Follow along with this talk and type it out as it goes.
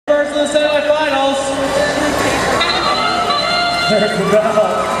to the semifinals. There's the bell.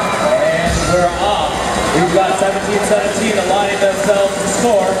 And we're off. We've got 17-17 aligning themselves to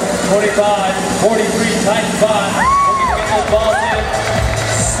score. 25-43 Titan 5. Looking to get those balls in.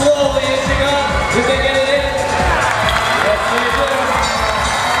 Slowly inching up. Did they get it in? Yes, they do.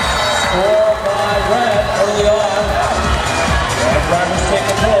 Score by Red early on. And drivers take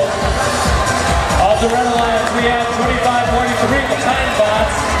the pull. Off the Red Alliance, we have 25-43 the Titan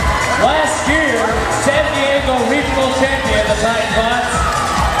Bots. Last year, San Diego Regional Champion, the Titan Bots.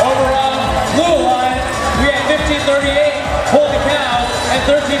 Over on Blue Alliance, we had 1538 Holy Cow and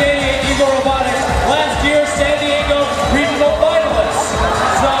 1388 Eagle Robotics. Last year, San Diego Regional Finalists.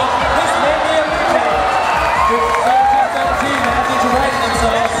 So this may be a repeat. 17-17 having to right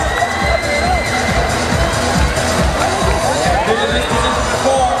themselves. And been in this position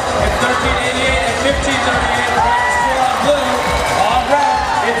before in 1388 and 1538. The final score on blue. On red,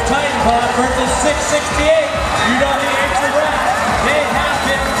 it's Titan Bot versus 668. You know the ancient red. They have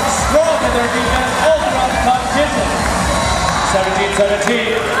been strong in their defense all throughout the competition.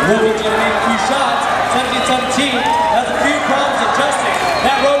 17-17, looking to make a few shots. 17-17 has a few problems adjusting.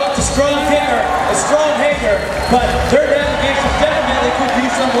 That robot's a strong kicker, a strong hanger, but their navigation definitely could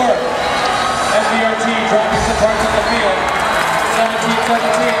use some work. FRC dropping some parts on the field.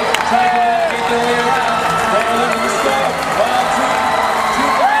 17-17, trying to navigate their way around. They deliver the score. While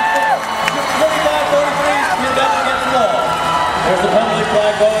 25-43 pinned up against the wall. There's the penalty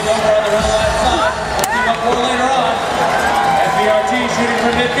flag going over on the red line side. We'll see what more later on. FRC shooting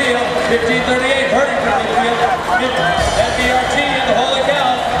from midfield. 15-38 hurting from midfield. FRC and the Holy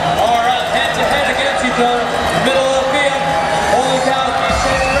Cow are head-to-head against each other. Middle of the field. Holy Cow is being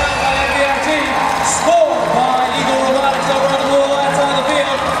chased around by FRC. Scored by Eagle Robotics over on the blue line side of the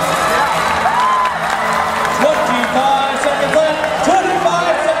field. 25 seconds left.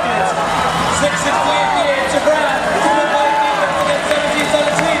 25 seconds. 6-68 to Brad. Against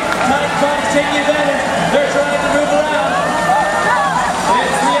 17-17. Titan Bot is taking advantage. They're trying to move around.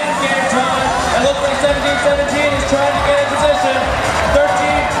 It's the end game time. It looks like 17-17 is trying to get in position.